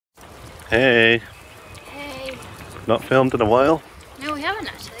Hey. Hey. Not filmed in a while? No, we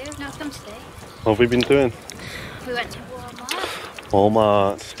haven't actually. We've not filmed today. What have we been doing? We went to Wal-Mart.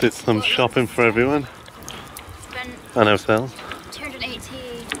 Walmart. Did some shopping for everyone. Spent And ourselves.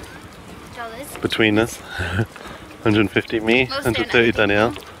 $280 Between us. 150 me, Mostly 130 Danielle.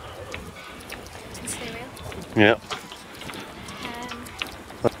 and cereal. Yeah.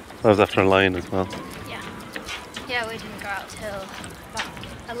 That was after a line as well. Yeah. Yeah, we didn't go out till about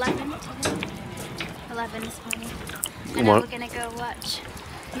 11 today. 11 this morning. And now we're gonna go watch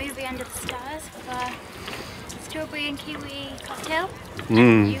a movie Under the Stars with our strawberry and kiwi cocktail.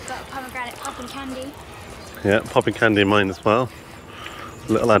 You've got a pomegranate popping candy. Yeah, popping candy in mine as well.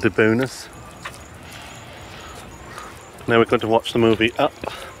 A little added bonus. Now we're going to watch the movie Up.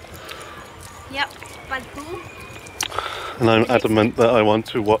 Yep, by the pool. And I'm adamant that I want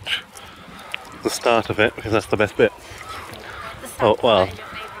to watch the start of it because that's the best bit. Oh, well,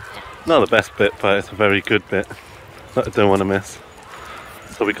 not the best bit, but it's a very good bit that I don't want to miss.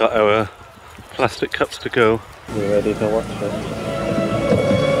 So we got our plastic cups to go. We're ready to watch it.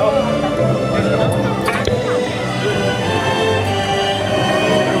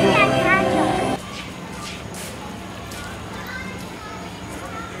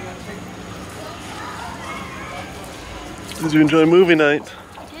 Did you enjoy movie night?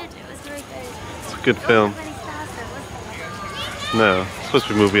 I did, it was very good. It's a good film. No, it's supposed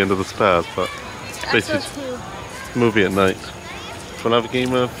to be a movie Under the Stars, but it's basically a movie at night. Want to have a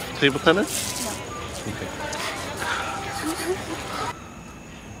game of table tennis? No. Okay.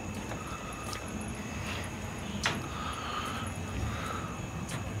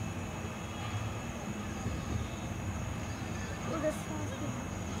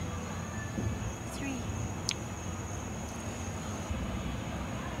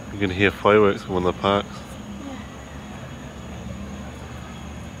 You're going to hear fireworks in one of the parks.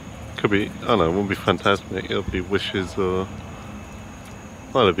 Could be, I don't know, it won't be fantastic, it'll be wishes or...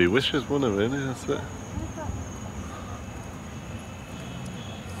 Well, it'll be wishes, won't it, really? That's it.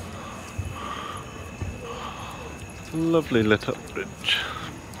 It's a lovely lit up bridge.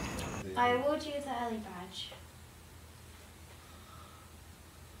 I award you the early badge.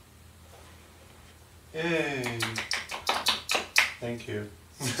 Yay! Thank you.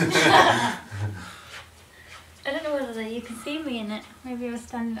 I don't know whether you can see me in it. Maybe I was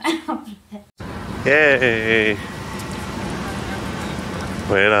standing out with it. Yay!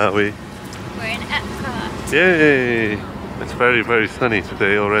 Where are we? We're in Epcot. Yay! It's very, very sunny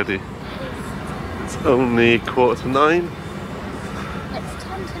today already. It's only 8:45. It's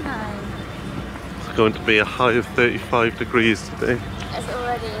 10 to 9. It's going to be a high of 35 degrees today. It's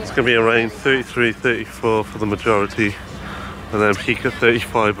already... It's going to be around 33, 34 for the majority. And then peak at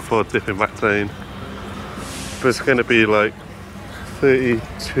 35 before dipping back down. But it's going to be like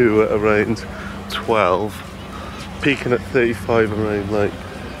 32 at around 12. Peaking at 35 around like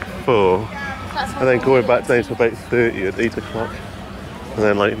 4. And then going back down to about 30 at 8 o'clock. And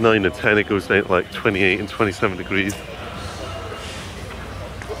then like 9 and 10 it goes down to like 28 and 27 degrees.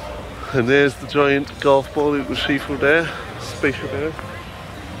 And there's the giant golf ball that was seafood there. Spaceship Earth.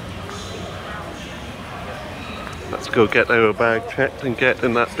 Let's go get our bag checked and get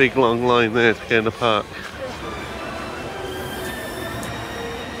in that big long line there to get in the park.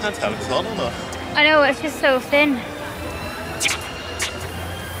 Can't tell if it's on or not. I know, it's just so thin.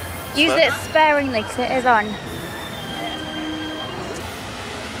 Use it sparingly because it is on.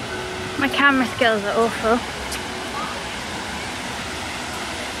 My camera skills are awful.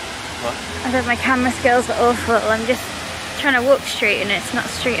 What? I said my camera skills are awful. I'm just trying to walk straight and it's not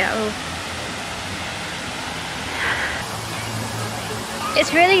straight at all.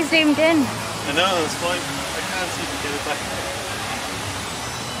 It's really zoomed in. I know, it's fine. I can't seem to get it back.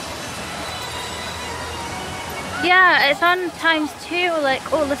 Yeah, it's on ×2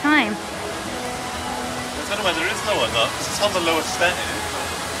 like all the time. I don't know whether it is low or not, because it's on the lowest setting.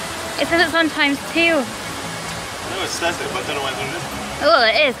 It says it's on ×2. I know it says it, but I don't know whether it is. Well,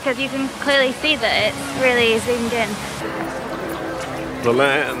 it is, because you can clearly see that it's really zoomed in. The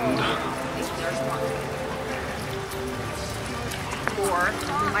land. Or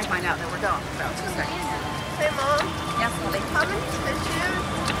we might find out that we're gone for about 2 seconds. Hey, Mom. Yes, Mommy. Coming to miss you.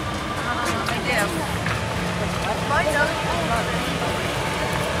 I do. Bye, Joe.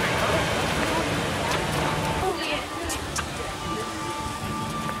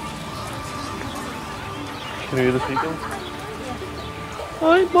 Can you hear the seagulls?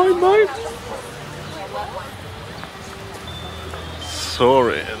 Mine.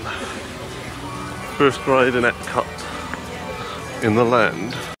 Soaring. First ride in Epcot. In the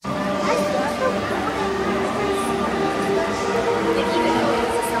land.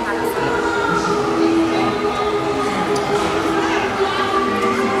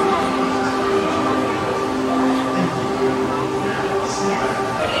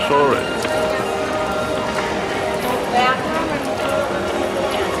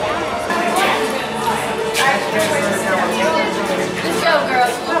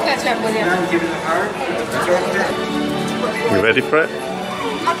 You ready for it?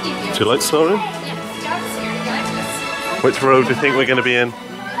 Do you like soaring? Which road do you think we're going to be in?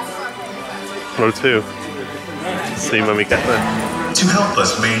 Row 2. See when we get there. To help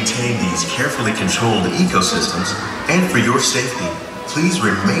us maintain these carefully controlled ecosystems and for your safety, please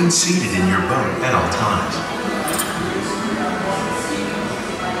remain seated in your boat at all times.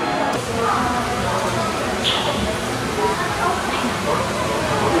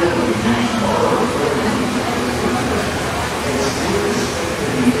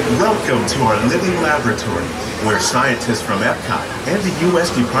 Welcome to our living laboratory, where scientists from Epcot and the U.S.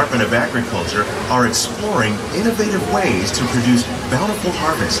 Department of Agriculture are exploring innovative ways to produce bountiful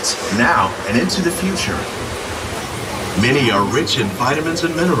harvests now and into the future. Many are rich in vitamins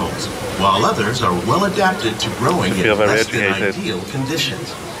and minerals, while others are well adapted to growing in less than ideal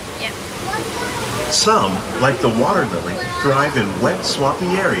conditions. Some, like the water lily, thrive in wet, swampy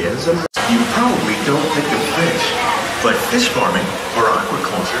areas, and you probably don't think of fish. But fish farming, or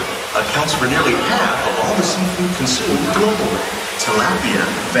aquaculture, accounts for nearly half of all the seafood consumed globally. Tilapia,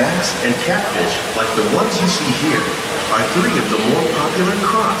 bass, and catfish, like the ones you see here, are 3 of the more popular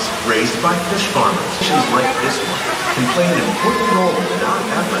crops raised by fish farmers. Fishes like this one can play an important role in our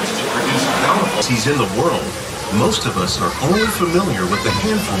efforts to produce bountiful seas in the world. Most of us are only familiar with the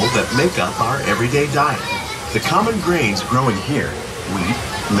handful that make up our everyday diet. The common grains growing here, wheat,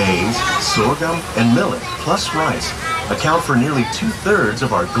 maize, sorghum, and millet, plus rice, account for nearly 2/3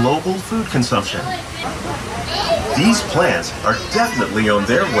 of our global food consumption. These plants are definitely on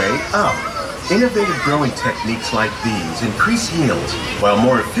their way up. Innovative growing techniques like these increase yields while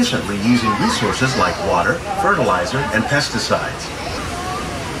more efficiently using resources like water, fertilizer, and pesticides.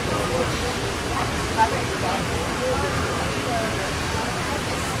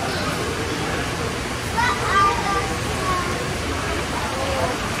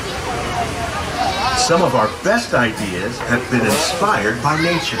 Some of our best ideas have been inspired by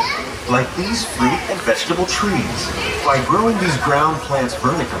nature, like these fruit and vegetable trees. By growing these ground plants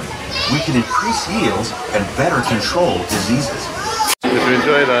vertically, we can increase yields and better control diseases. Did you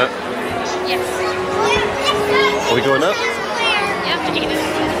enjoy that? Yes. Are we going up? Yeah. Do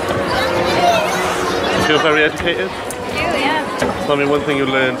you feel very educated? Yeah. Tell me one thing you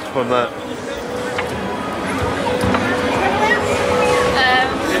learned from that.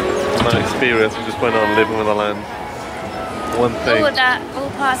 That experience we just went on living with the land. One thing. Oh, that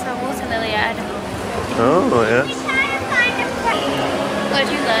all parts of a water lily are edible. Oh, yeah. What did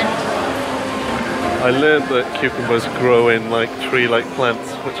you learn? I learned that cucumbers grow in like tree-like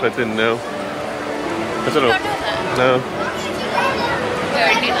plants, which I didn't know. I don't know. You don't know that? No. You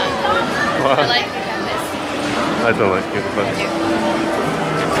already knew that. What? I like cucumbers. I don't like cucumbers.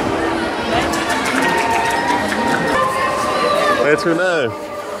 Where to now?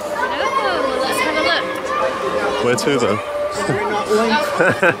 Let's have a look. Where to though?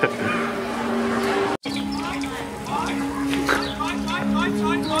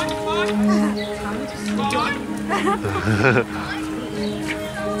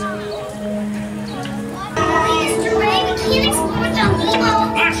 Mr. Ray, we can't explore without Nemo.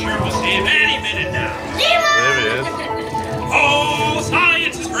 I'm sure we'll see him any minute now. There he is. Oh,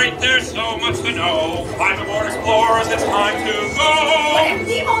 science is great, there's so much to know. Climb aboard, explorers, it's time to go.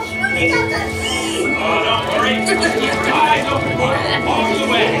 Nemo, surely got the sea. Oh, don't worry, keep your eyes open wide all the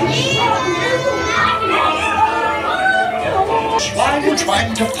way. Why are you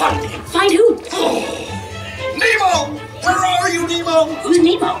trying to find him? Find who? Nemo! Where are you, Nemo? Who's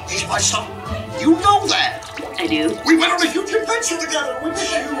Nemo? He's my son. You know that. I do. We went on a huge adventure together, which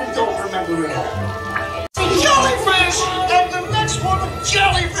you don't remember at all. Jellyfish! And the next one,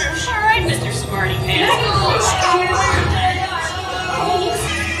 jellyfish! All right, Mr. Smarty Pants.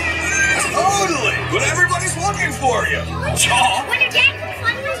 Totally! But everybody's looking for you. Aw. When your dad couldn't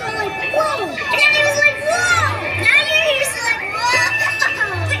find us, we're like, whoa! And then he was like, whoa! Now you're here, so like, whoa!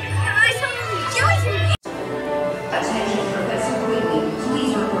 I saw jellyfish. Attention, Professor Quigley.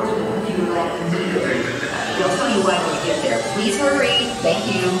 Please report to the computer lab immediately. They'll tell you when we get there. Please hurry. Thank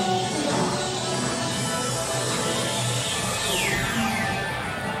you.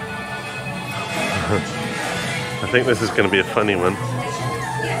 I think this is going to be a funny one.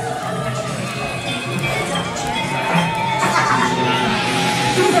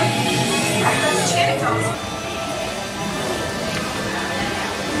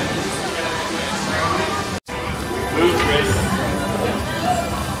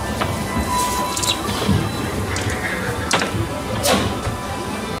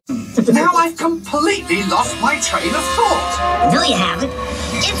 Now I've completely lost my train of thought. No, you haven't.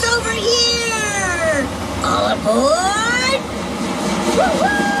 It's over here! All aboard!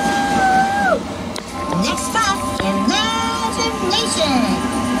 Woo-hoo! listen.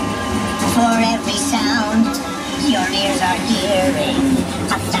 For every sound your ears are hearing,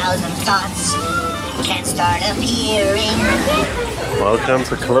 1,000 thoughts can start appearing. Welcome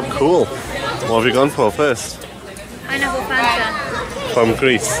to Club Cool. What have you gone for first? Pineapple Fanta. From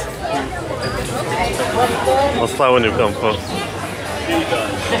Greece. What's that one you've gone for?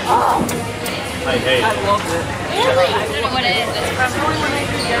 I love it. I don't know what it is. It's from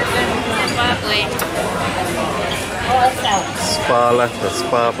Zimbabwe. Sparletta,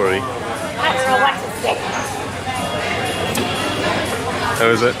 Sparberry. How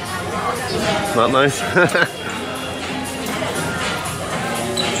is it? Not nice?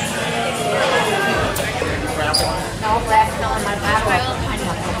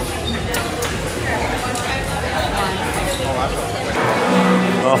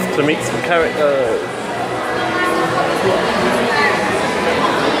 Off to meet some characters.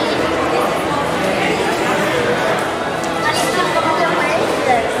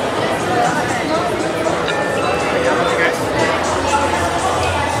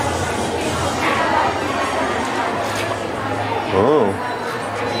 Oh.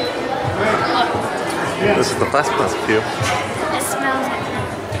 This is the fast pass queue. It smells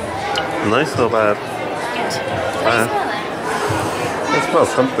Nice or bad? good. What do you smell it? It smells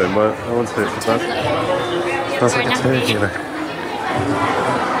something, but I won't say it's bad. Smells like a turkey there.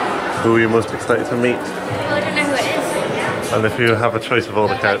 Who are you most excited to meet? Well, I don't know who it is. And if you have a choice of all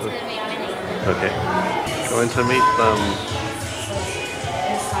the I'd like to characters? meet Minnie. Okay. Going to meet them.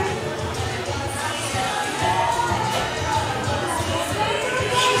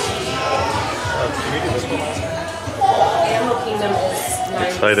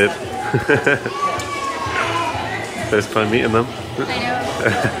 Excited. First time meeting them. I know.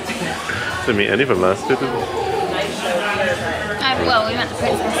 Didn't meet any of them last year, did we? Well, we met the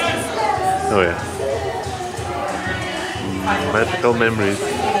princesses. Oh yeah. Magical memories.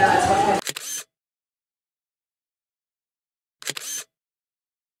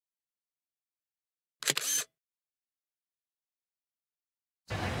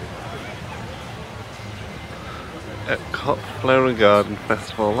 Epcot Flower and Garden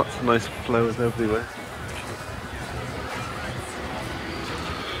Festival. Lots of nice flowers everywhere.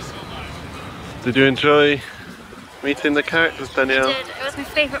 Did you enjoy meeting the characters, Danielle? I did. It was my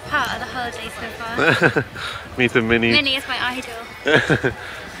favourite part of the holiday so far. Meeting Minnie. Minnie is my idol.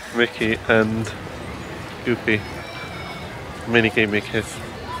 Mickey and Goofy. Minnie gave me a kiss.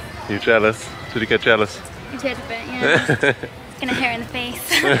 You jealous? Did you get jealous? I did a bit, yeah. Gonna hit her in the face.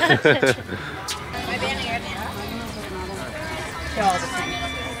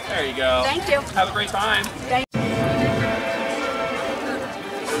 There you go. Thank you. Have a great time.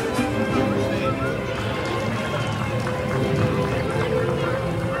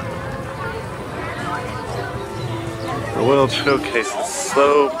 The World Showcase is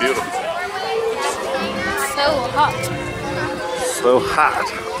so beautiful. So hot. So hot.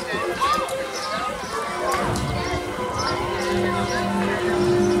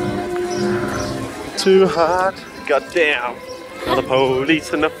 Too hot, goddamn. Now the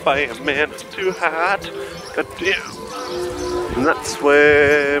police and the fireman, it's too hot, goddamn. And that's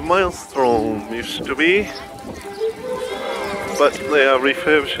where Maelstrom used to be. But they are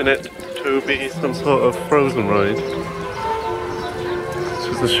refurbishing it to be some sort of frozen ride. Which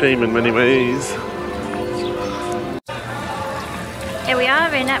is a shame in many ways. Here we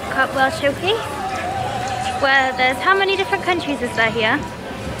are in Epcot World Showcase. Where there's, how many different countries is there here?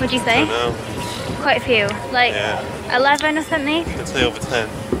 Would you say? I don't know. Quite a few, like 11 or something. I'd say over 10.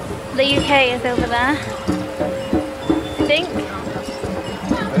 The UK is over there. I think.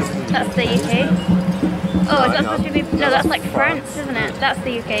 That's the UK. Oh, is that supposed to be? No, that's like France, isn't it? That's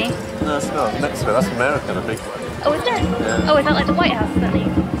the UK. No, it's not. Next to it, that's American, I think. Oh, is it? Yeah. Oh, is that like the White House or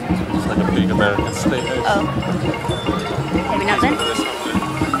something? It's like a big American state house. Oh. Maybe not then.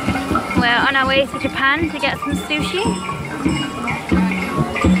 We're on our way to Japan to get some sushi.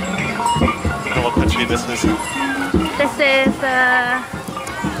 I don't know what country this is. This is, I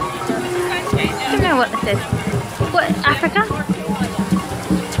don't know what this is. What, Africa?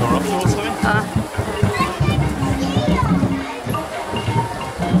 Morocco or something? Oh.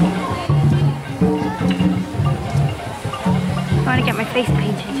 I want to get my face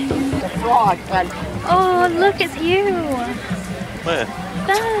painted. The frog one. Oh, look, it's you. Where?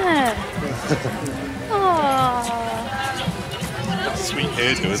 There. Oh. That's a sweet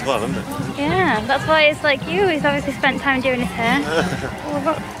hairdo as well, isn't it? Yeah, that's why it's like you. He's obviously spent time doing his hair. Oh,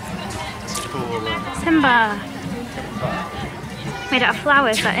 look. It's cool. Simba. Made out of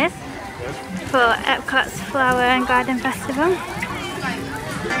flowers, that is. For Epcot's Flower and Garden Festival.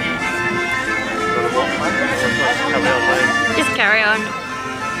 Just carry on.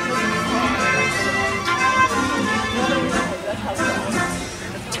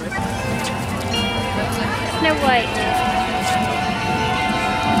 Snow White.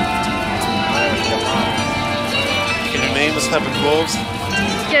 Can you name the type of dwarves?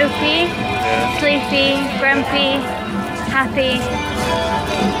 Dopey, Yeah. sleepy, grumpy, happy.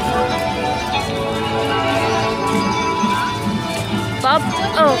 Bob?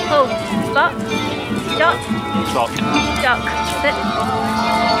 Spot? Doc? Doc. Doc.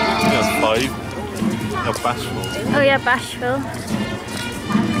 That's 5. You're bashful. Oh yeah, bashful.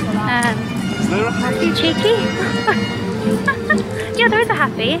 Is there a happy? Cheeky? Yeah, there is a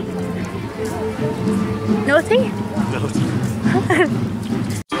happy. Naughty? No.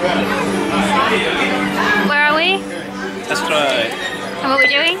 Where are we? Let's try. And what are we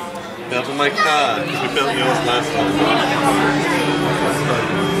doing? Building my car. We built yours last time.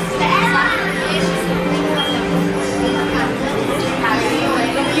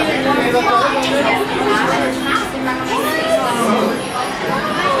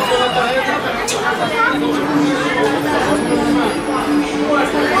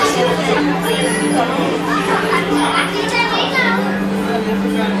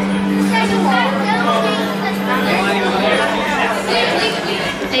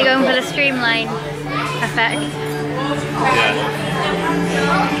 Are you going for the streamline effect? Yeah.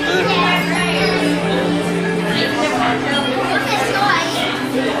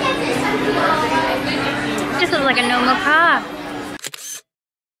 Just looks like a normal car.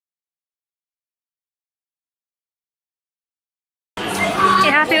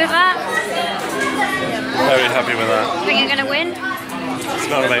 You happy with that? Very happy with that. Think you're gonna win? It's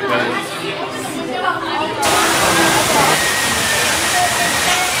not about winning.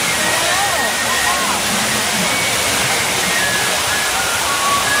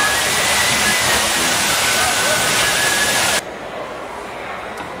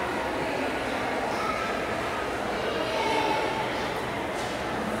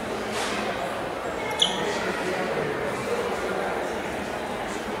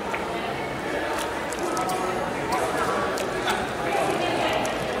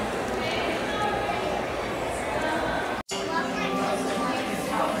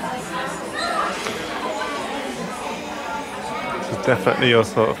 Definitely your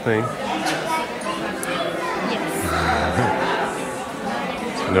sort of thing. Yes.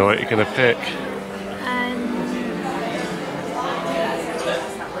 Do you know what you're going to pick?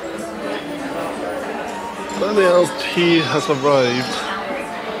 Danielle's tea has arrived.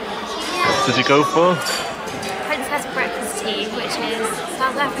 What did you go for? Princess breakfast tea, which is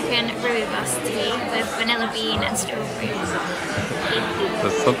South African rooibos tea with vanilla bean and strawberry.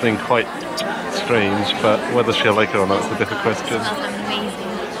 There's something quite strange, but whether she'll like it or not is a different question. It smells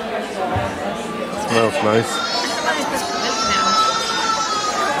amazing. Smells nice.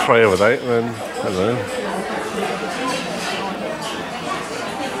 Try it without, then I don't know.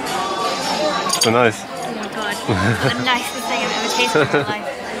 It's nice. Oh my god, it's the nicest thing I've ever tasted in my life.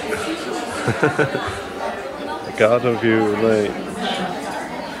 The garden view, like,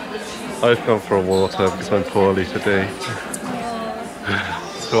 I've gone for a water because I'm poorly today.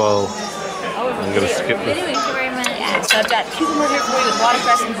 So I'm going to skip this. Thank you very much. So I've got cucumber here for you with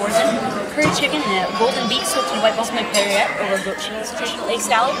watercress and boursin, curry chicken, and a golden beet soaked in white balsamic Perrier over goat cheese, traditional egg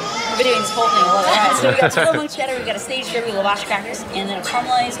salad. We're doing this whole thing. I love it. Alright, so we've got Tillamook cheddar, we've got a sage derby lavash crackers, and then a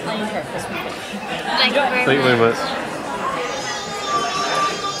caramelized onion tart crispy fish. Thank you very much.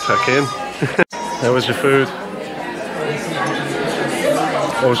 Check in. How was your food?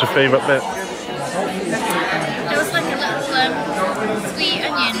 What was your favourite bit? It was like a little sweet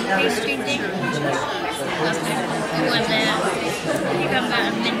onion pastry thing. That's good. It went there. Cucumber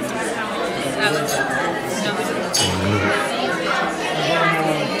and minced salad.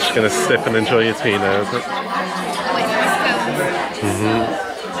 Just going to sip and enjoy your tea now, is it? Wait for a spoon.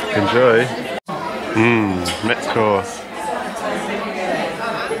 Enjoy. Next course.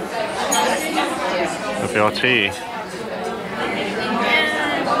 Of your tea.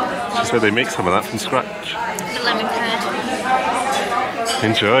 She said they make some of that from scratch. The lemon curd.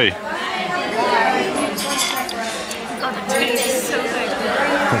 Enjoy. God, that tastes so good.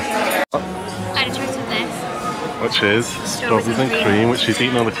 I had a choice of this. Which is strawberries and cream, which she's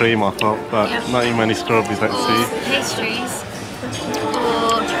eaten all the cream off of, but not even many strawberries I can see. Or pastries.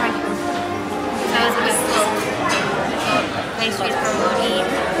 Or trifle. So I was a bit full. Pastries probably won't eat.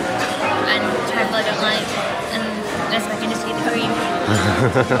 And trifle I don't like. And this I can just eat the cream.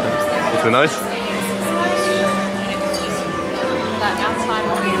 Is it nice?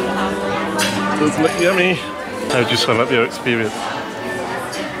 Does it look yummy? How did you sum up your experience?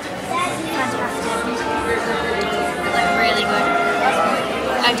 Fantastic.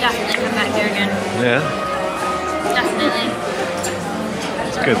 Yeah? Definitely.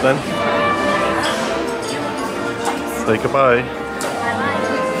 It's good then. Say goodbye.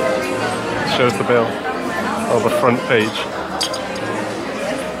 Shows the bill. Oh, the front page.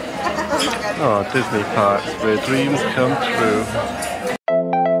 Oh, Disney parks where dreams come true.